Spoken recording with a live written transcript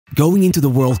Going into the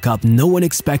World Cup, no one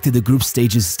expected the group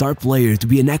stage's star player to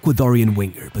be an Ecuadorian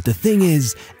winger, but the thing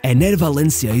is, Enner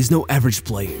Valencia is no average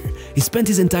player. He spent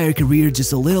his entire career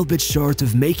just a little bit short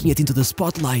of making it into the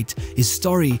spotlight. His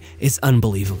story is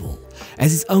unbelievable.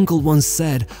 As his uncle once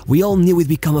said, we all knew he'd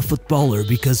become a footballer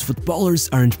because footballers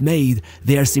aren't made,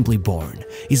 they are simply born.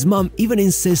 His mom even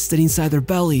insists that inside their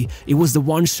belly, it was the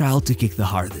one child to kick the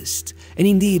hardest. And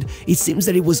indeed, it seems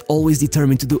that he was always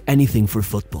determined to do anything for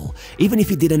football. Even if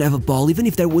he didn't have a ball, even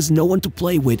if there was no one to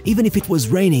play with, even if it was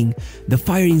raining, the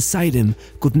fire inside him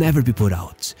could never be put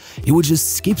out. He would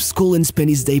just skip school and spend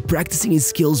his day practicing his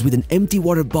skills with an empty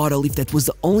water bottle if that was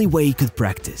the only way he could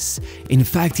practice. In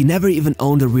fact, he never even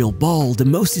owned a real ball. The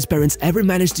most his parents ever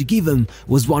managed to give him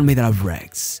was one made out of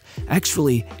rags.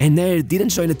 Actually, Enner didn't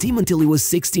join a team until he was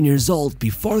 16 years old.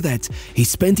 Before that, he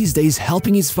spent his days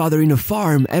helping his father in a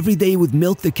farm. Every day he would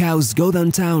milk the cows, go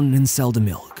downtown and sell the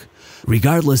milk.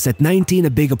 Regardless, at 19 a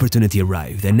big opportunity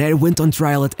arrived. Enner went on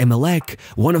trial at Emelec,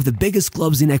 one of the biggest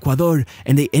clubs in Ecuador,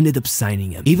 and they ended up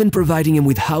signing him, even providing him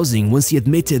with housing once he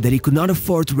admitted that he could not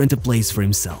afford to rent a place for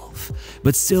himself.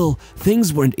 But still,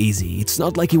 things weren't easy. It's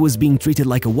not like he was being treated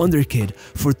like a wonder kid.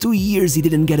 For 2 years he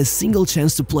didn't get a single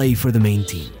chance to play for the main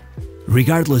team.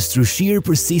 Regardless, through sheer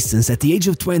persistence, at the age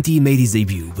of 20 he made his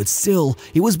debut, but still,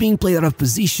 he was being played out of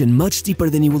position much deeper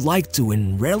than he would like to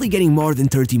and rarely getting more than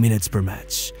 30 minutes per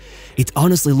match. It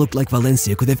honestly looked like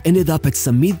Valencia could have ended up at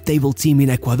some mid-table team in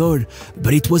Ecuador,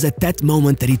 but it was at that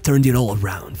moment that he turned it all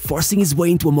around, forcing his way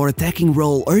into a more attacking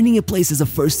role, earning a place as a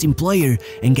first-team player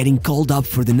and getting called up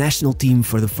for the national team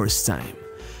for the first time.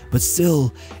 But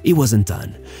still, it wasn't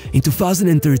done. In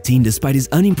 2013, despite his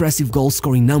unimpressive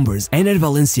goal-scoring numbers, Enner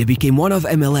Valencia became one of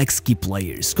Emelec's key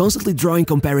players, constantly drawing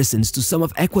comparisons to some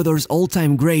of Ecuador's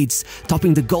all-time greats,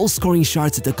 topping the goal-scoring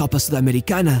charts at the Copa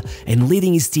Sudamericana and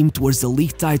leading his team towards the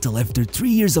league title after 3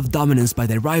 years of dominance by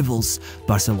their rivals,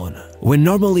 Barcelona. When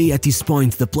normally at this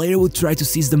point the player would try to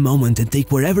seize the moment and take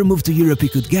wherever move to Europe he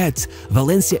could get,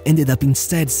 Valencia ended up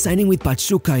instead signing with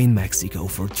Pachuca in Mexico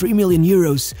for 3 million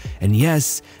euros, and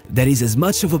yes, that is as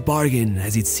much of a bargain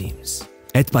as it seems.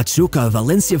 At Pachuca,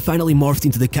 Valencia finally morphed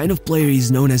into the kind of player he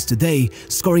is known as today,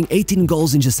 scoring 18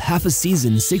 goals in just half a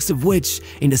season, 6 of which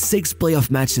in the 6 playoff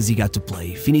matches he got to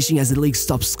play, finishing as the league's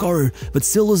top scorer but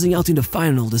still losing out in the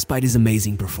final despite his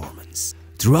amazing performance.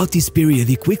 Throughout this period,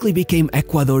 he quickly became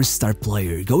Ecuador's star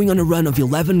player, going on a run of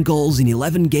 11 goals in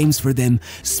 11 games for them,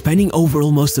 spanning over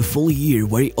almost a full year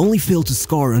where he only failed to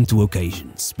score on 2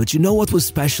 occasions. But you know what was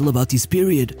special about this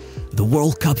period? The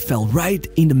World Cup fell right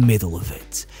in the middle of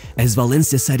it. As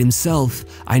Valencia said himself,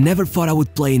 I never thought I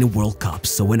would play in a World Cup,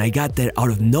 so when I got there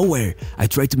out of nowhere, I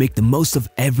tried to make the most of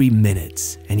every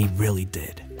minute, and he really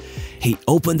did. He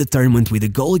opened the tournament with a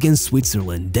goal against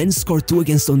Switzerland, then scored 2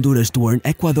 against Honduras to earn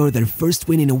Ecuador their first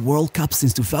win in a World Cup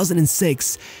since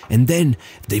 2006, and then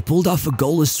they pulled off a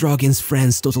goalless draw against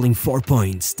France totaling 4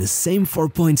 points, the same 4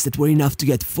 points that were enough to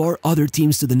get 4 other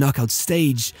teams to the knockout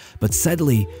stage, but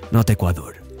sadly not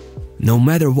Ecuador. No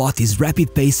matter what, his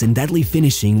rapid pace and deadly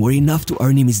finishing were enough to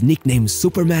earn him his nickname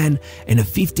Superman and a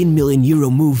 15 million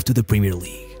euro move to the Premier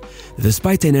League.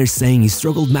 Despite Enner saying he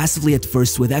struggled massively at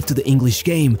first to adapt to the English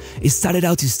game, he started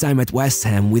out his time at West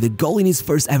Ham with a goal in his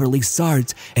first ever league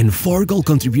start and 4 goal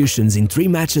contributions in 3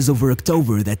 matches over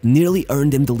October that nearly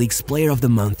earned him the league's Player of the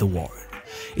Month award.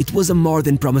 It was a more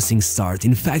than promising start.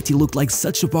 In fact, he looked like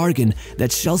such a bargain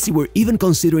that Chelsea were even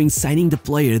considering signing the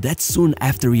player that soon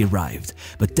after he arrived.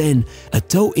 But then, a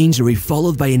toe injury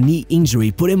followed by a knee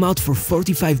injury put him out for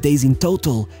 45 days in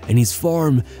total, and his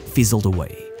form fizzled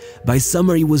away. By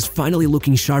summer, he was finally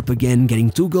looking sharp again, getting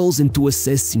 2 goals and 2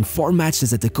 assists in 4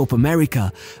 matches at the Copa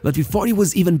America, but before he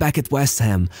was even back at West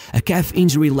Ham, a calf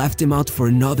injury left him out for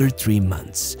another 3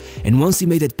 months. And once he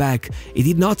made it back, he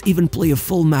did not even play a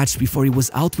full match before he was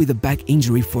out with a back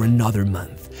injury for another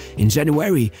month. In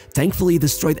January, thankfully he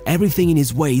destroyed everything in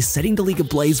his way, setting the league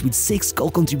ablaze with 6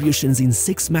 goal contributions in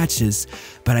 6 matches,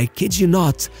 but I kid you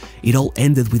not, it all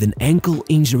ended with an ankle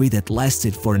injury that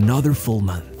lasted for another full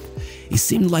month. He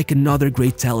seemed like another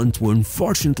great talent who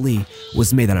unfortunately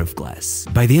was made out of glass.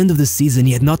 By the end of the season,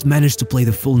 he had not managed to play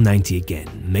the full 90 again.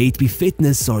 May it be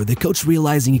fitness or the coach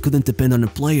realizing he couldn't depend on a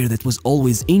player that was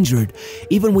always injured,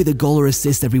 even with a goal or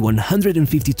assist every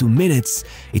 152 minutes,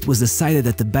 it was decided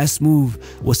that the best move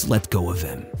was to let go of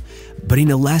him. But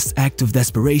in a last act of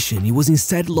desperation, he was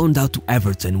instead loaned out to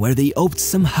Everton, where they hoped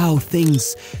somehow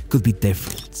things could be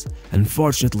different.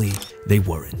 Unfortunately, they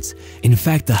weren't. In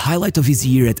fact, the highlight of his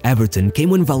year at Everton came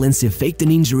when Valencia faked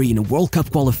an injury in a World Cup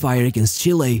qualifier against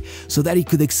Chile so that he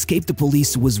could escape the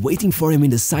police who was waiting for him in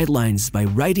the sidelines by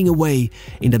riding away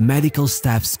in the medical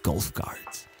staff's golf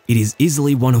cart. It is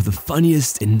easily one of the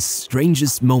funniest and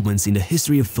strangest moments in the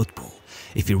history of football.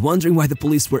 If you're wondering why the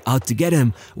police were out to get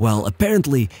him, well,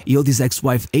 apparently he owed his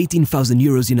ex-wife 18,000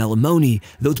 euros in alimony,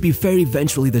 though to be fair,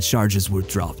 eventually the charges were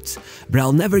dropped. But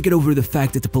I'll never get over the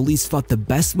fact that the police thought the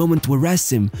best moment to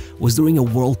arrest him was during a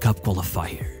World Cup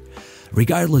qualifier.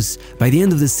 Regardless, by the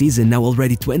end of the season, now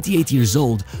already 28 years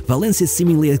old, Valencia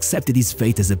seemingly accepted his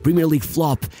fate as a Premier League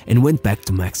flop and went back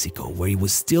to Mexico, where he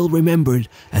was still remembered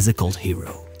as a cult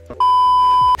hero.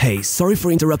 Hey, sorry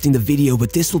for interrupting the video,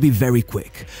 but this will be very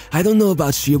quick. I don't know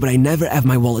about you, but I never have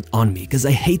my wallet on me because I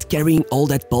hate carrying all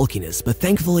that bulkiness, but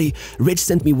thankfully, Rich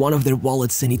sent me one of their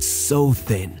wallets and it's so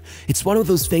thin. It's one of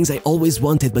those things I always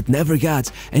wanted but never got,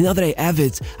 and now that I have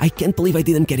it, I can't believe I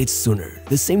didn't get it sooner.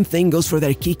 The same thing goes for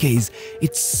their key case.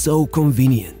 It's so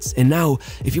convenient. And now,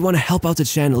 if you want to help out the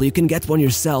channel, you can get one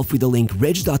yourself with the link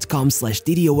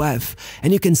ridge.com/DDOF,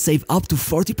 and you can save up to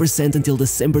 40% until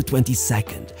December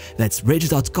 22nd. That's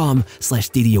ridge.com/DDOF.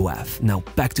 Now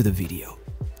back to the video.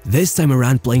 This time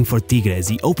around playing for Tigres,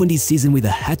 he opened his season with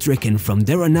a hat-trick, and from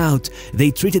there on out,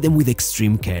 they treated him with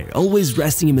extreme care, always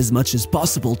resting him as much as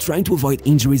possible, trying to avoid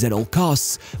injuries at all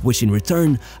costs, which in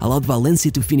return allowed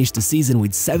Valencia to finish the season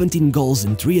with 17 goals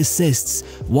and 3 assists,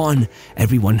 one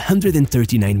every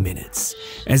 139 minutes.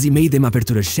 As he made them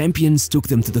Apertura champions, took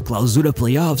them to the Clausura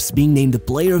playoffs, being named the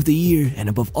Player of the Year, and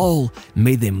above all,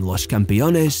 made them Los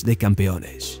Campeones de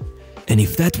Campeones. And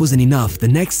if that wasn't enough, the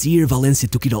next year Valencia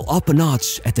took it all up a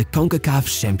notch at the CONCACAF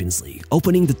Champions League,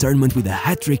 opening the tournament with a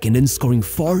hat-trick and then scoring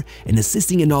 4 and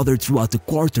assisting another throughout the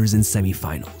quarters and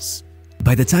semi-finals.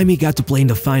 By the time he got to play in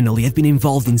the final, he had been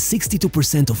involved in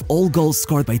 62% of all goals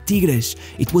scored by Tigres.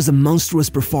 It was a monstrous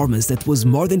performance that was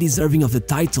more than deserving of the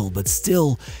title, but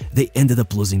still, they ended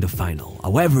up losing the final.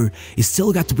 However, he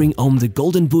still got to bring home the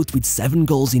Golden Boot with 7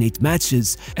 goals in 8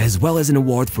 matches, as well as an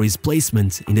award for his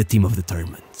placement in the team of the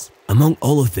tournament. Among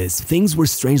all of this, things were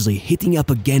strangely heating up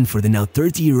again for the now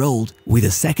 30-year-old, with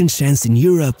a second chance in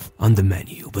Europe on the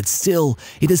menu. But still,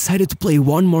 he decided to play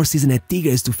one more season at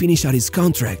Tigres to finish out his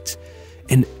contract,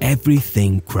 and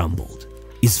everything crumbled.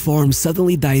 His form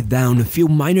suddenly died down, a few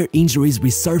minor injuries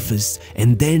resurfaced,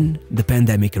 and then the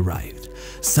pandemic arrived.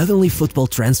 Suddenly, football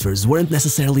transfers weren't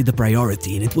necessarily the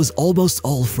priority, and it was almost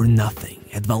all for nothing.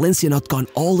 Had Valencia not gone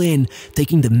all in,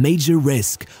 taking the major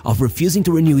risk of refusing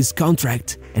to renew his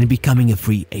contract and becoming a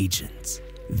free agent.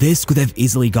 This could have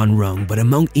easily gone wrong, but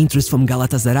among interest from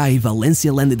Galatasaray,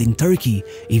 Valencia landed in Turkey,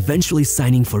 eventually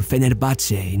signing for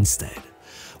Fenerbahce instead.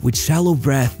 With shallow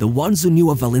breath, the ones who knew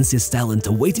of Valencia's talent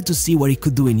awaited to see what he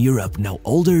could do in Europe, now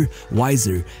older,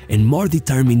 wiser, and more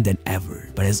determined than ever.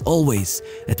 But as always,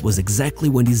 that was exactly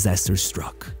when disaster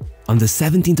struck. On the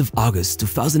 17th of August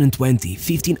 2020,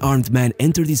 15 armed men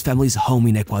entered his family's home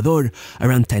in Ecuador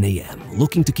around 10 AM,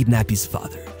 looking to kidnap his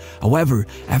father. However,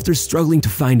 after struggling to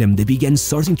find him, they began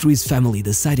sorting through his family,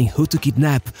 deciding who to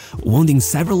kidnap, wounding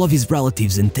several of his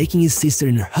relatives and taking his sister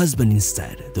and her husband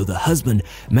instead, though the husband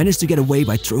managed to get away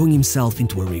by throwing himself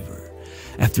into a river.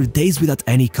 After days without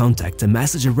any contact, a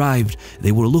message arrived.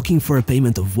 They were looking for a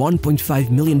payment of £1.5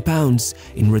 million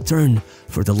in return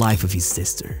for the life of his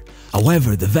sister.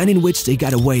 However, the van in which they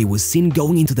got away was seen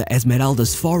going into the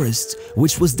Esmeraldas forest,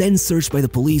 which was then searched by the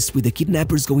police, with the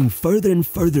kidnappers going further and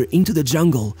further into the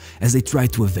jungle as they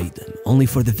tried to evade them, only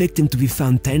for the victim to be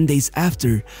found 10 days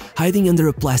after, hiding under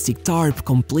a plastic tarp,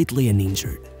 completely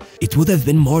uninjured. It would have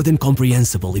been more than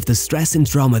comprehensible if the stress and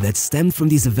trauma that stemmed from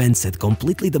these events had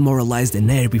completely demoralized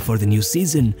Enner before the new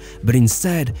season, but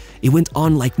instead, it went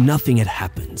on like nothing had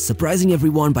happened, surprising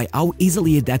everyone by how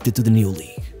easily he adapted to the new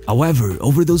league. However,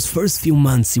 over those first few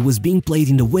months, he was being played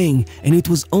in the wing, and it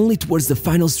was only towards the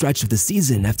final stretch of the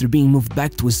season, after being moved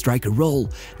back to a striker role,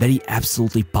 that he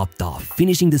absolutely popped off,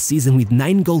 finishing the season with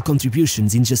 9 goal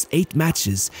contributions in just 8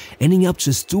 matches, ending up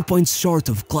just 2 points short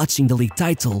of clutching the league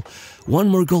title, 1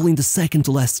 more goal in the second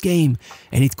to last game,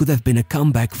 and it could have been a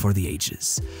comeback for the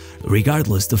ages.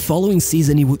 Regardless, the following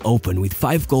season he would open with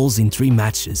 5 goals in 3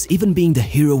 matches, even being the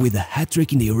hero with a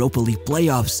hat-trick in the Europa League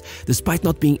playoffs, despite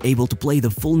not being able to play the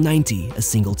full 90 a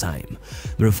single time.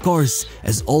 But of course,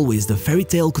 as always, the fairy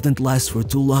tale couldn't last for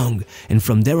too long, and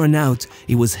from there on out,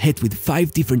 he was hit with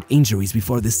 5 different injuries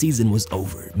before the season was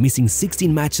over, missing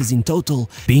 16 matches in total,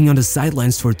 being on the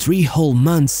sidelines for 3 whole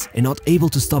months, and not able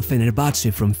to stop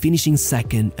Fenerbahce from finishing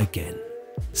second again.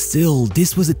 Still,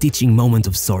 this was a teaching moment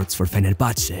of sorts for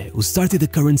Fenerbahce, who started the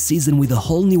current season with a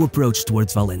whole new approach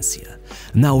towards Valencia,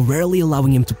 now rarely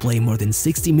allowing him to play more than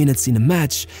 60 minutes in a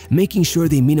match, making sure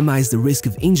they minimize the risk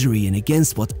of injury, and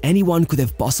against what anyone could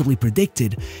have possibly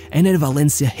predicted, Enner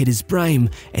Valencia hit his prime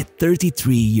at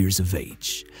 33 years of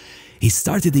age. He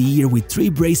started the year with 3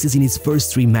 braces in his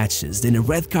first 3 matches, then a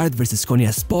red card versus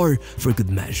Konyaspor for good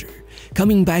measure,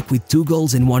 coming back with 2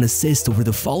 goals and 1 assist over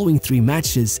the following 3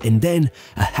 matches, and then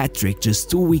a hat-trick just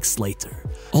 2 weeks later.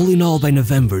 All in all, by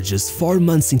November, just 4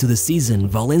 months into the season,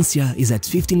 Valencia is at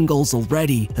 15 goals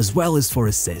already, as well as 4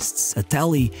 assists, a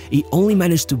tally he only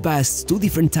managed to pass 2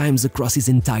 different times across his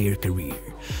entire career,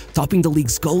 topping the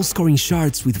league's goal-scoring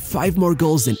charts with 5 more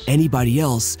goals than anybody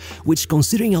else, which,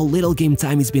 considering how little game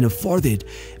time he's been afforded,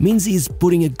 means he's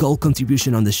putting a goal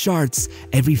contribution on the charts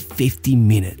every 50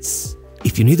 minutes.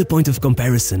 If you need a point of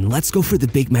comparison, let's go for the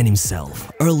big man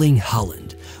himself, Erling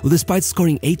Haaland, who, despite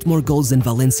scoring 8 more goals than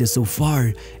Valencia so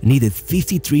far, needed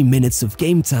 53 minutes of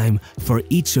game time for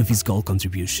each of his goal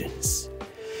contributions.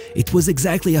 It was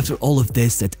exactly after all of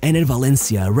this that Enner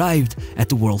Valencia arrived at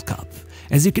the World Cup.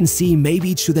 As you can see,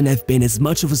 maybe it shouldn't have been as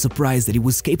much of a surprise that he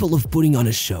was capable of putting on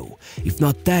a show. If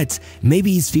not that,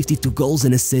 maybe his 52 goals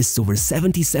and assists over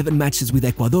 77 matches with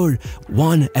Ecuador,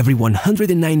 one every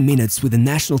 109 minutes with the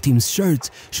national team's shirt,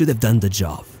 should have done the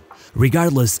job.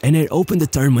 Regardless, Enner opened the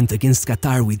tournament against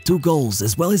Qatar with 2 goals,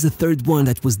 as well as a third one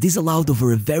that was disallowed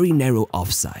over a very narrow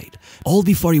offside. All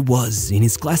before he was, in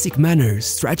his classic manner,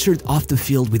 stretchered off the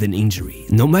field with an injury.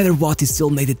 No matter what, he still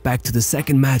made it back to the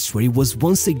second match, where he was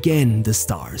once again the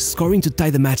star, scoring to tie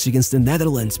the match against the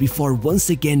Netherlands before once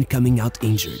again coming out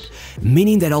injured,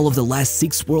 meaning that all of the last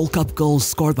 6 World Cup goals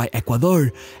scored by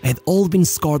Ecuador had all been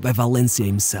scored by Valencia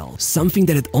himself, something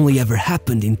that had only ever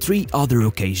happened in 3 other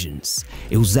occasions.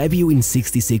 Eusebio in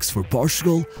 66 for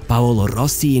Portugal, Paolo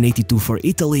Rossi in 82 for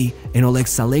Italy, and Oleg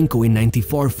Salenko in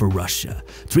 94 for Russia,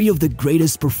 3 of the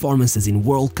greatest performances in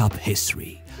World Cup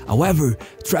history. However,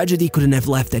 tragedy couldn't have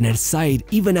left Enner's side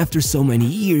even after so many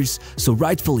years, so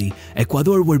rightfully,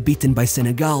 Ecuador were beaten by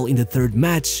Senegal in the 3rd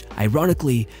match,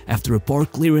 ironically after a poor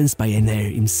clearance by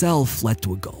Enner himself led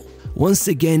to a goal. Once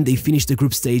again, they finished the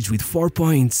group stage with 4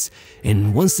 points,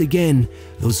 and once again,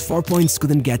 those 4 points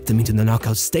couldn't get them into the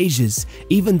knockout stages,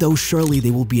 even though surely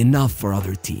they will be enough for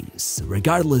other teams.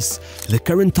 Regardless, the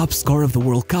current top scorer of the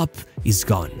World Cup is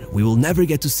gone. We will never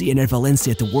get to see Enner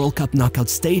Valencia at the World Cup knockout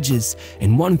stages,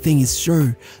 and one thing is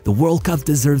sure, the World Cup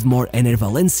deserves more Enner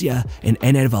Valencia, and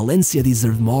Enner Valencia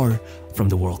deserves more from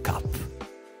the World Cup.